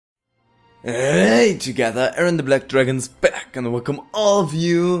Hey together, Aaron the Black Dragon's back, and welcome all of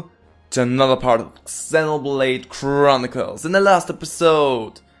you to another part of Xenoblade Chronicles. In the last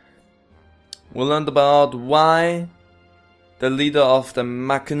episode, we learned about why the leader of the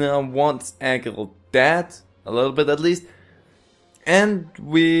Mechonis wants Egil dead, a little bit at least, and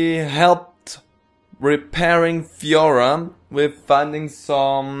we helped repairing Fiora with finding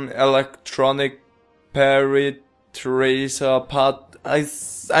some electronic tracer part.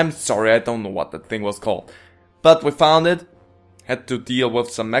 I'm sorry, I don't know what that thing was called. But we found it. Had to deal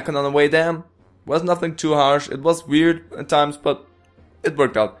with some Mechonis on the way there. Was nothing too harsh. It was weird at times, but it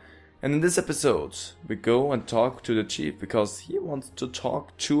worked out. And in this episode, we go and talk to the chief because he wants to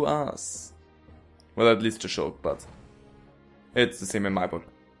talk to us. Well, at least to Shulk, but it's the same in my book.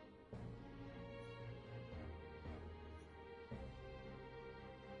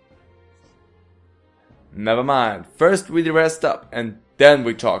 Never mind. First we rest up and then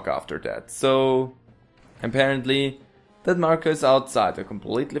we talk after that. So apparently that marker is outside. I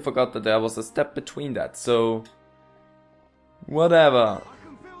completely forgot that there was a step between that. So whatever.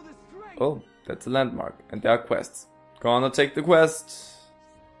 Oh, that's a landmark and there are quests. Gonna take the quest.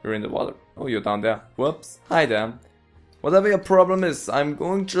 You're in the water. Oh, you're down there. Whoops. Hi there. Whatever your problem is, I'm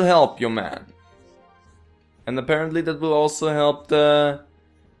going to help you, man. And apparently that will also help the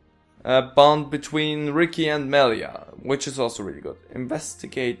bond between Ricky and Melia, which is also really good.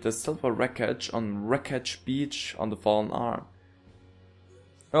 Investigate the silver wreckage on Wreckage Beach on the Fallen Arm.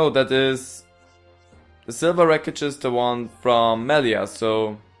 Oh, that is... The silver wreckage is the one from Melia,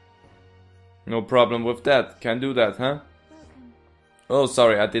 so... No problem with that. Can do that, huh? Oh,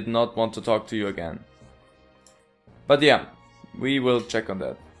 sorry, I did not want to talk to you again. But yeah, we will check on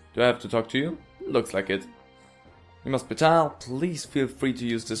that. Do I have to talk to you? Looks like it. You must be tired. Please feel free to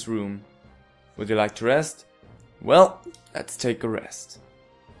use this room. Would you like to rest? Well, let's take a rest.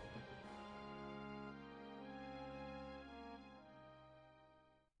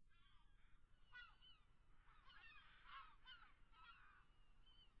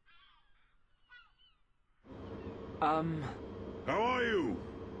 How are you?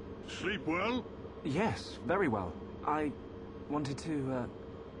 Sleep well? Yes, very well. I wanted to,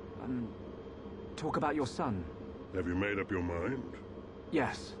 talk about your son. Have you made up your mind?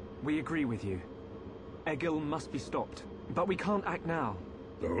 Yes, we agree with you. Egil must be stopped, but we can't act now.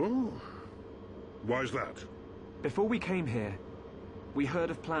 Oh? Why's that? Before we came here, we heard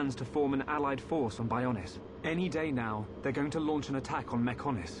of plans to form an allied force on Mechonis. Any day now, they're going to launch an attack on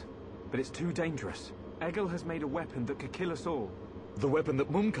Mechonis. But it's too dangerous. Egil has made a weapon that could kill us all. The weapon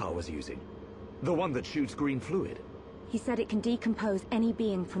that Mumkar was using? The one that shoots green fluid? He said it can decompose any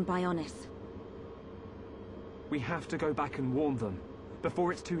being from Mechonis. We have to go back and warn them,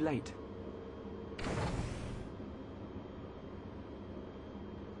 before it's too late.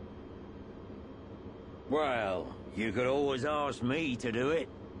 Well, you could always ask me to do it.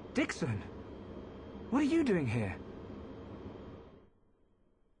 Dixon! What are you doing here?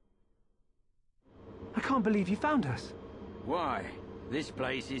 I can't believe you found us. Why? This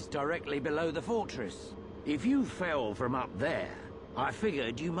place is directly below the fortress. If you fell from up there, I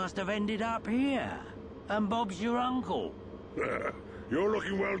figured you must have ended up here. And Bob's your uncle. You're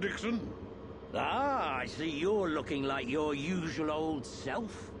looking well, Dixon. Ah, I see you're looking like your usual old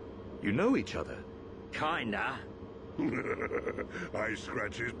self. You know each other? Kinda. I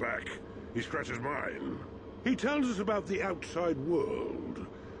scratch his back. He scratches mine. He tells us about the outside world.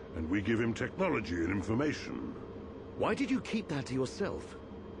 And we give him technology and information. Why did you keep that to yourself?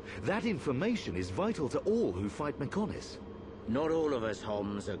 That information is vital to all who fight Mechonis. Not all of us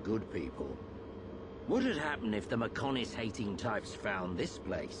Homs are good people. What would happen if the Mechonis-hating types found this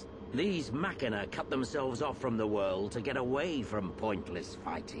place? These Machina cut themselves off from the world to get away from pointless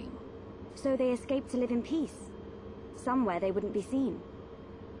fighting. So they escaped to live in peace. Somewhere they wouldn't be seen.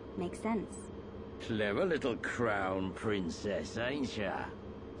 Makes sense. Clever little crown princess, ain't ya?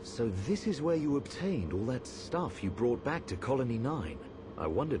 So this is where you obtained all that stuff you brought back to Colony 9. I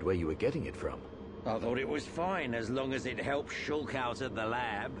wondered where you were getting it from. I thought it was fine as long as it helped Shulk out at the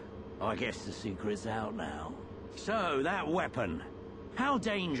lab. I guess the secret's out now. So, that weapon. How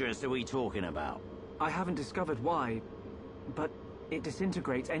dangerous are we talking about? I haven't discovered why, but it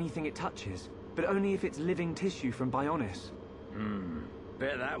disintegrates anything it touches, but only if it's living tissue from Mechonis.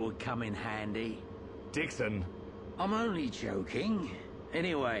 Bet that would come in handy. Dixon! I'm only joking.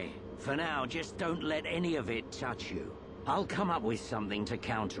 Anyway, for now, just don't let any of it touch you. I'll come up with something to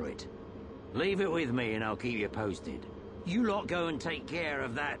counter it. Leave it with me and I'll keep you posted. You lot go and take care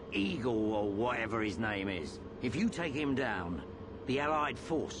of that Eagle or whatever his name is. If you take him down, the Allied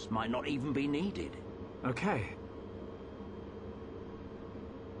force might not even be needed. Okay.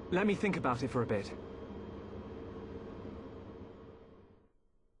 Let me think about it for a bit.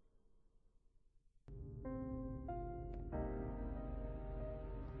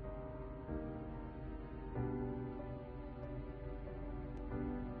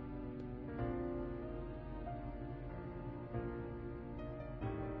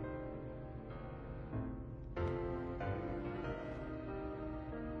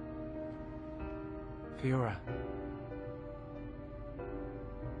 Fiora.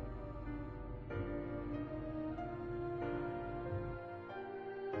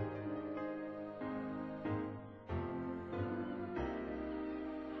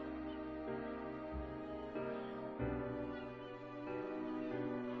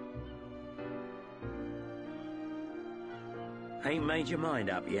 Ain't made your mind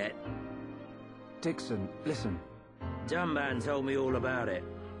up yet? Dixon, listen. Dunban told me all about it.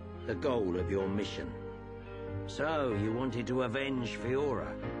 The goal of your mission. So, you wanted to avenge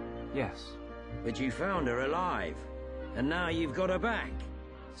Fiora? Yes. But you found her alive. And now you've got her back.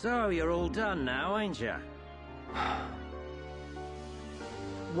 So, you're all done now, ain't you?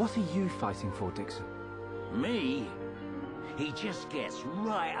 What are you fighting for, Dixon? Me? He just gets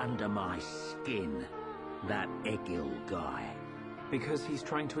right under my skin. That Egil guy. Because he's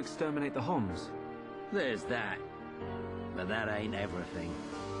trying to exterminate the Homs? There's that. But that ain't everything.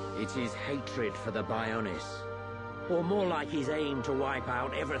 It's his hatred for the Bionis. Or more like his aim to wipe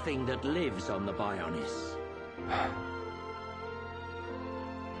out everything that lives on the Bionis.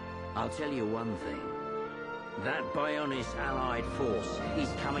 I'll tell you one thing. That Bionis allied force is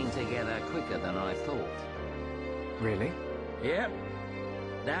coming together quicker than I thought. Really? Yep.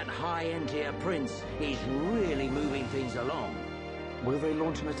 That high-end-tier prince is really moving things along. Will they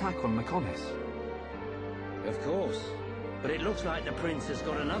launch an attack on Mechonis? Of course. But it looks like the prince has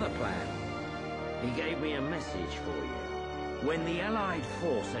got another plan. He gave me a message for you. When the allied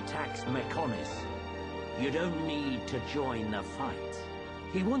force attacks Mechonis, you don't need to join the fight.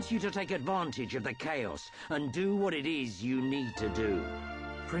 He wants you to take advantage of the chaos and do what it is you need to do.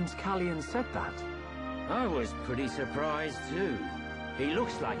 Prince Callian said that? I was pretty surprised too. He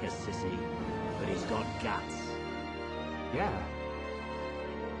looks like a sissy, but he's got guts. Yeah.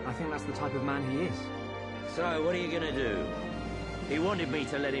 I think that's the type of man he is. So, what are you gonna do? He wanted me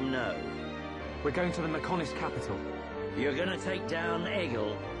to let him know. We're going to the Mechonis capital. You're gonna take down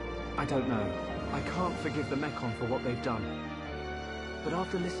Egil? I don't know. I can't forgive the Mechon for what they've done. But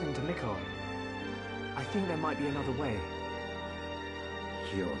after listening to Mikon, I think there might be another way.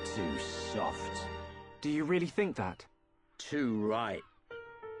 You're too soft. Do you really think that? Too right.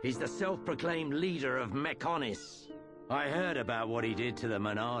 He's the self-proclaimed leader of Mechonis. I heard about what he did to the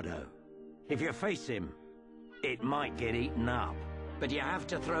Monado. If you face him, it might get eaten up. But you have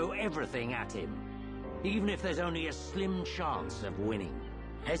to throw everything at him. Even if there's only a slim chance of winning.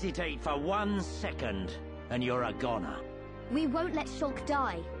 Hesitate for 1 second, and you're a goner. We won't let Shulk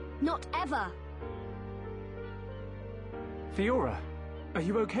die. Not ever. Fiora, are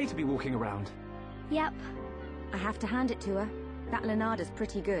you okay to be walking around? Yep. I have to hand it to her. That Lenarda's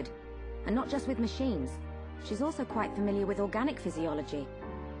pretty good. And not just with machines. She's also quite familiar with organic physiology.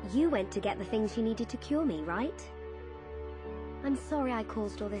 You went to get the things you needed to cure me, right? I'm sorry I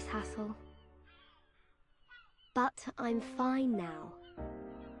caused all this hassle. But I'm fine now.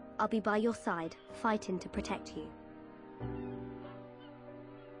 I'll be by your side, fighting to protect you.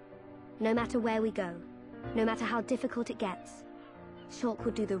 No matter where we go, no matter how difficult it gets, Shulk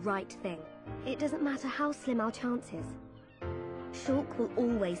will do the right thing. It doesn't matter how slim our chances. Shulk will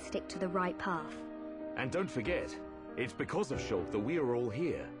always stick to the right path. And don't forget, it's because of Shulk that we are all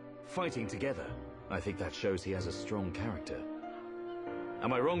here, fighting together. I think that shows he has a strong character.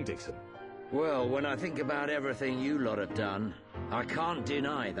 Am I wrong, Dixon? Well, when I think about everything you lot have done, I can't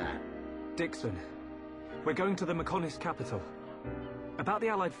deny that. Dixon, we're going to the Mechonis capital. About the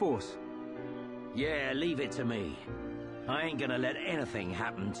Allied force. Yeah, leave it to me. I ain't gonna let anything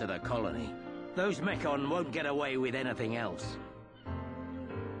happen to the colony. Those Mechon won't get away with anything else.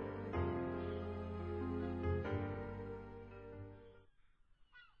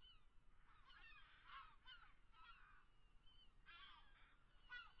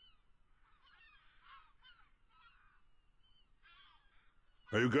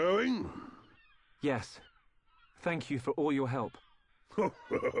 Are you going? Yes. Thank you for all your help.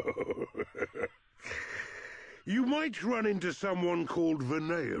 You might run into someone called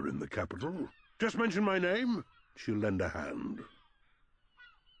Vinaya in the capital. Just mention my name, she'll lend a hand.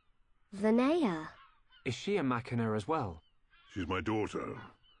 Vinaya? Is she a Machina as well? She's my daughter.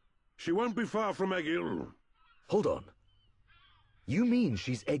 She won't be far from Egil. Hold on. You mean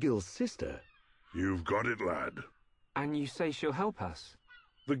she's Egil's sister? You've got it, lad. And you say she'll help us?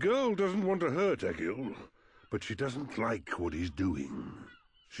 The girl doesn't want to hurt Egil, but she doesn't like what he's doing.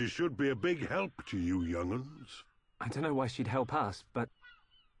 She should be a big help to you young'uns. I don't know why she'd help us, but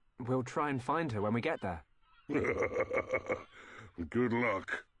we'll try and find her when we get there. Good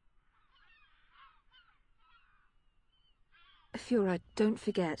luck. Fiora, don't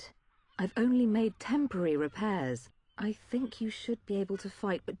forget. I've only made temporary repairs. I think you should be able to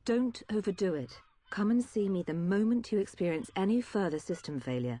fight, but don't overdo it. Come and see me the moment you experience any further system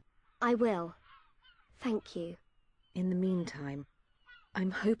failure. I will. Thank you. In the meantime,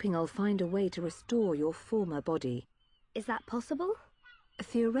 I'm hoping I'll find a way to restore your former body. Is that possible?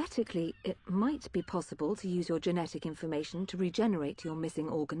 Theoretically, it might be possible to use your genetic information to regenerate your missing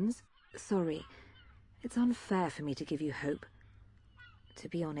organs. Sorry, it's unfair for me to give you hope. To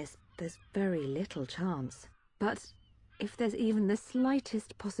be honest, there's very little chance. But if there's even the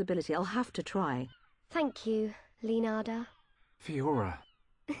slightest possibility, I'll have to try. Thank you, Leonarda. Fiora.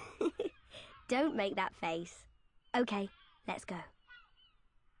 Don't make that face. Okay, let's go.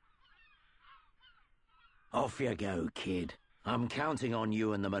 Off you go, kid. I'm counting on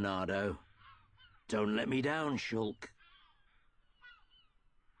you and the Monado. Don't let me down, Shulk.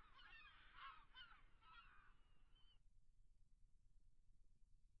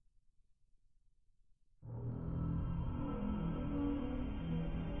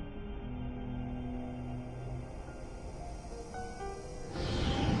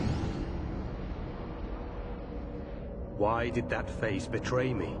 Why did that face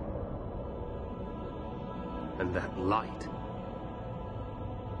betray me? And that light?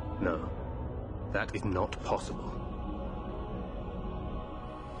 No, that is not possible.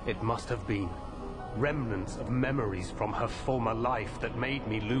 It must have been remnants of memories from her former life that made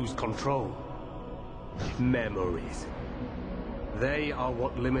me lose control. Memories. They are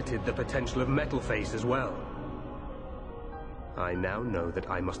what limited the potential of Metalface as well. I now know that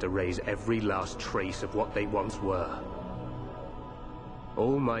I must erase every last trace of what they once were.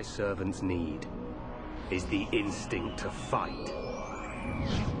 All my servants need is the instinct to fight.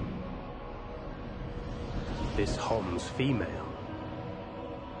 This Hom's female.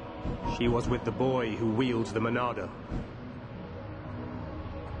 She was with the boy who wields the Monado.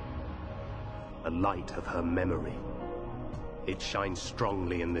 The light of her memory. It shines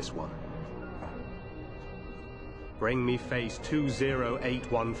strongly in this one. Bring me face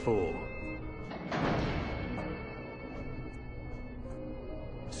 20814.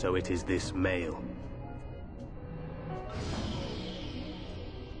 So it is this male.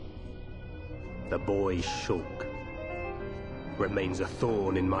 The boy Shulk remains a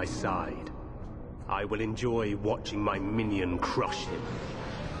thorn in my side. I will enjoy watching my minion crush him.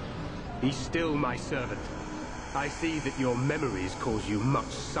 He's still my servant. I see that your memories cause you much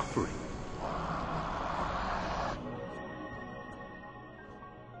suffering.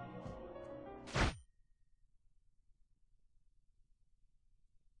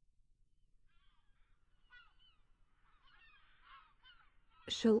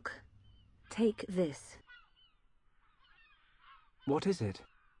 Shulk, take this. What is it?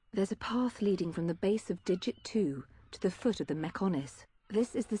 There's a path leading from the base of Digit 2 to the foot of the Mechonis.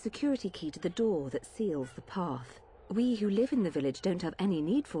 This is the security key to the door that seals the path. We who live in the village don't have any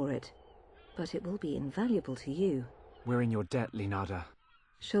need for it, but it will be invaluable to you. We're in your debt, Leonarda.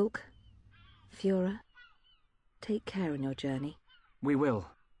 Shulk, Fiora, take care on your journey. We will.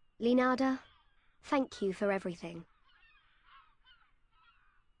 Leonarda, thank you for everything.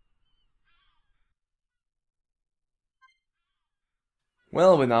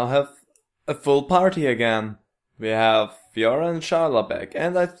 Well, we now have a full party again. We have Fiora and Sharla back,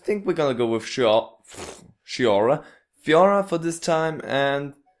 and I think we're gonna go with Fiora for this time,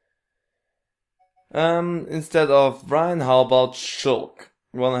 and instead of Ryan, how about Shulk?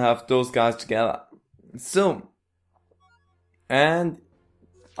 We wanna have those guys together. So, and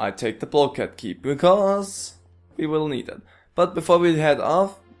I take the bulkhead key because we will need it. But before we head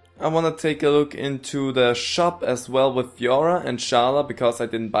off, I want to take a look into the shop as well with Fiora and Sharla, because I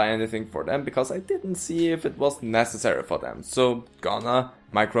didn't buy anything for them, because I didn't see if it was necessary for them. So gonna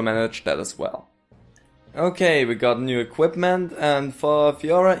micromanage that as well. Okay, we got new equipment, and for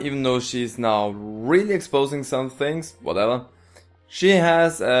Fiora, even though she's now really exposing some things, whatever, she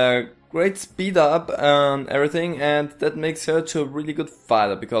has a great speed up and everything, and that makes her to a really good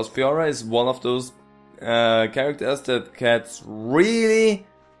fighter, because Fiora is one of those characters that gets really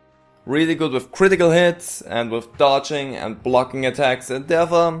good with critical hits and with dodging and blocking attacks, and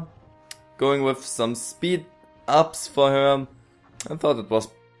therefore going with some speed ups for her, I thought it was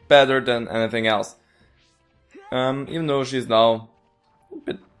better than anything else. Even though she's now a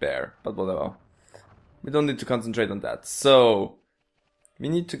bit bare, but whatever. We don't need to concentrate on that. So, we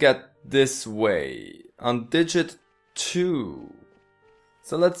need to get this way, on digit 2.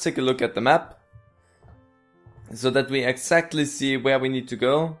 So let's take a look at the map, so that we exactly see where we need to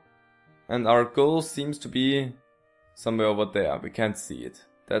go. And our goal seems to be somewhere over there, we can't see it.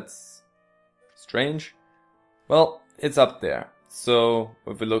 That's strange. Well, it's up there. So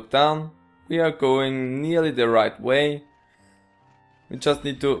if we look down, we are going nearly the right way. We just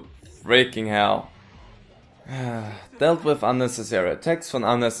need to... freaking hell. Dealt with unnecessary attacks from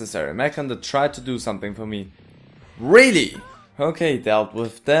unnecessary Mechon that tried to do something for me. Really? Okay, dealt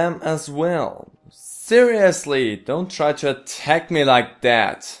with them as well. Seriously, don't try to attack me like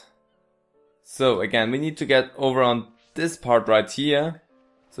that. So again, we need to get over on this part right here,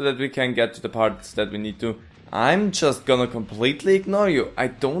 so that we can get to the parts that we need to. I'm just gonna completely ignore you. I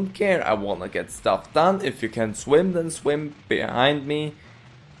don't care, I wanna get stuff done. If you can swim, then swim behind me.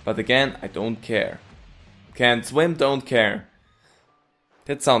 But again, I don't care. Can't swim, don't care.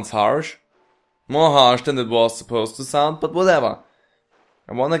 That sounds harsh. More harsh than it was supposed to sound, but whatever.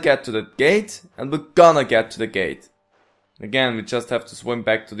 I wanna get to the gate, and we're gonna get to the gate. Again, we just have to swim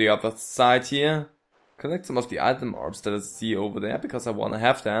back to the other side here. Collect some of the item orbs that I see over there, because I wanna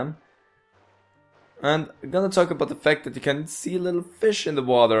have them. And I'm gonna talk about the fact that you can see little fish in the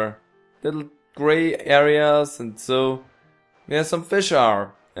water. Little grey areas, and so... yeah, some fish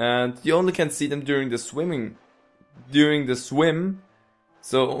are. And you only can see them during the swim.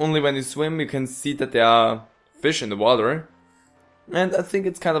 So only when you swim you can see that there are fish in the water. And I think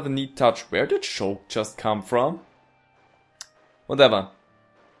it's kind of a neat touch. Where did Shulk just come from? Whatever.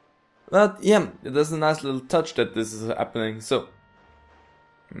 But yeah, there's a nice little touch that this is happening. So,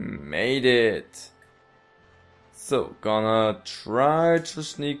 made it. So, gonna try to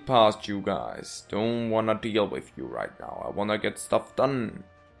sneak past you guys. Don't wanna deal with you right now. I wanna get stuff done.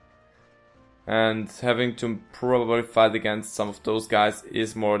 And having to probably fight against some of those guys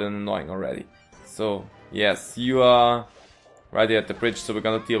is more than annoying already. So, yes, you are right here at the bridge, so we're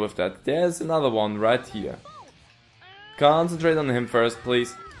gonna deal with that. There's another one right here. Concentrate on him first,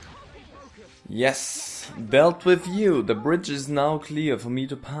 please. Yes, dealt with you. The bridge is now clear for me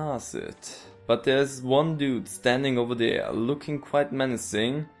to pass it. But there's one dude standing over there, looking quite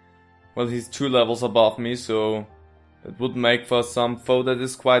menacing. Well, he's 2 levels above me, so it would make for some foe that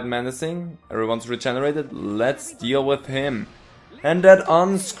is quite menacing. Everyone's regenerated. Let's deal with him. And that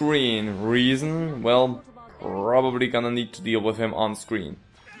on screen. Reason? Well, probably gonna need to deal with him on screen.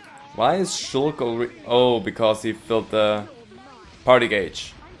 Why is Shulk already... oh, because he filled the party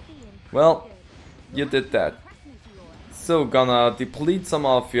gauge. Well, you did that. So, gonna deplete some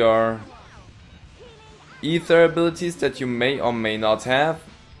of your ether abilities that you may or may not have.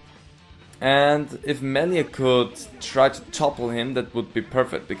 And if Melia could try to topple him, that would be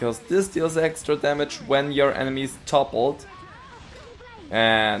perfect, because this deals extra damage when your enemy is toppled.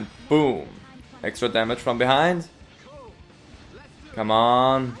 And boom, extra damage from behind. Come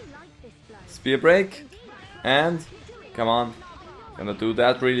on, spear break, and come on, gonna do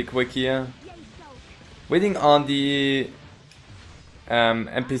that really quick here. Waiting on the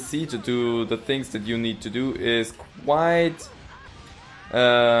NPC to do the things that you need to do is quite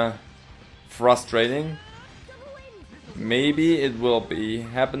frustrating. Maybe it will be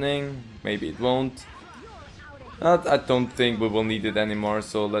happening, maybe it won't. But I don't think we will need it anymore,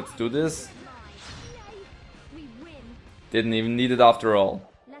 so let's do this. Didn't even need it after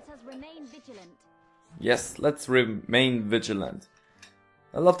all. Yes, let's remain vigilant.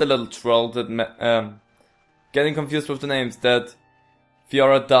 I love the little troll that getting confused with the names that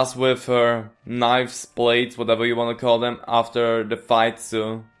Fiora does with her knives, blades, whatever you want to call them, after the fight,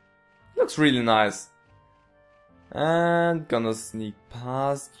 so looks really nice. And gonna sneak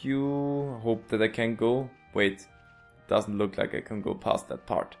past you. Hope that I can go. Wait, doesn't look like I can go past that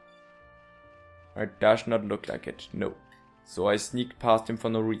part. It does not look like it, no. So I sneaked past him for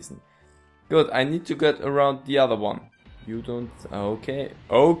no reason. Good, I need to get around the other one. You don't... okay.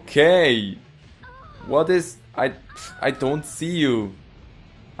 Okay! What is... I don't see you.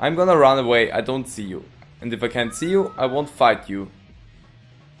 I'm gonna run away, I don't see you. And if I can't see you, I won't fight you.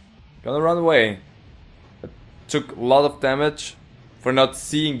 Gonna run away. I took a lot of damage for not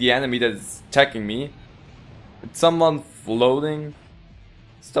seeing the enemy that is attacking me. It's someone floating.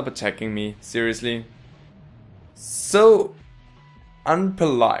 Stop attacking me, seriously. So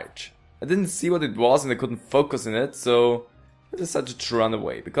unpolite. I didn't see what it was and I couldn't focus on it, so I decided to run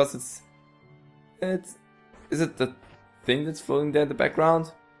away because it's... is it the thing that's floating there in the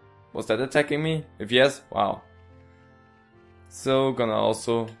background? Was that attacking me? If yes, wow. So gonna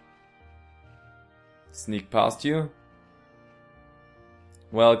also sneak past you.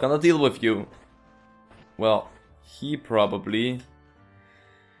 Well, gonna deal with you. Well, he probably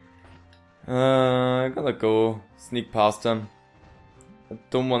I'm gonna go sneak past them. I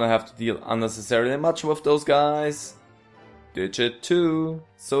don't wanna have to deal unnecessarily much with those guys. Digit 2.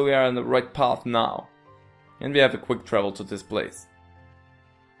 So we are on the right path now. And we have a quick travel to this place.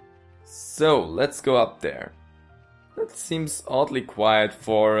 So, let's go up there. That seems oddly quiet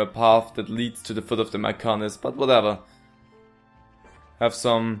for a path that leads to the foot of the Mechonis, but whatever. Have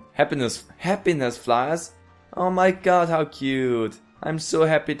some happiness flyers. Oh my god, how cute. I'm so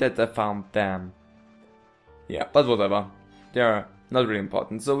happy that I found them. Yeah, but whatever. They are not really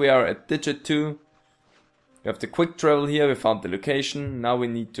important. So we are at digit 2. We have the quick travel here, we found the location. Now we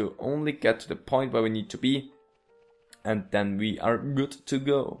need to only get to the point where we need to be. And then we are good to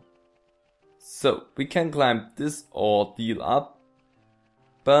go. So, we can climb this ordeal up.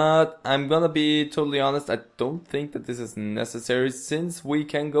 But I'm gonna be totally honest, I don't think that this is necessary since we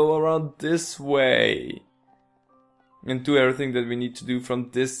can go around this way. And do everything that we need to do from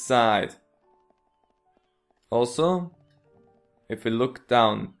this side. Also, if we look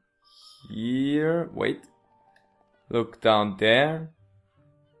down here, wait. Look down there.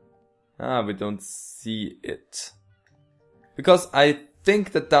 We don't see it. Because I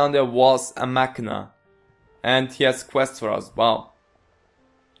think that down there was a Machina. And he has quests for us. Wow.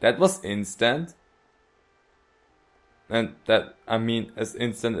 That was instant. And that, I mean, as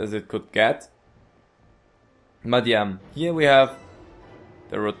instant as it could get. But yeah, here we have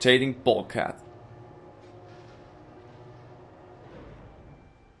the rotating bulkhead.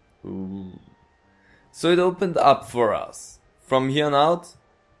 Ooh. So it opened up for us. From here on out,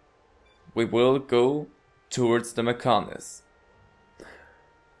 we will go towards the Mechonis.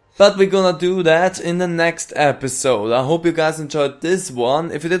 But we're gonna do that in the next episode. I hope you guys enjoyed this one.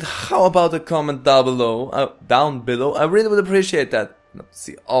 If you did, how about a comment down below? I really would appreciate that.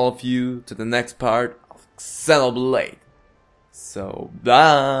 See all of you to the next part of Xenoblade. So,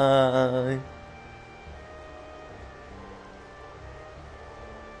 bye!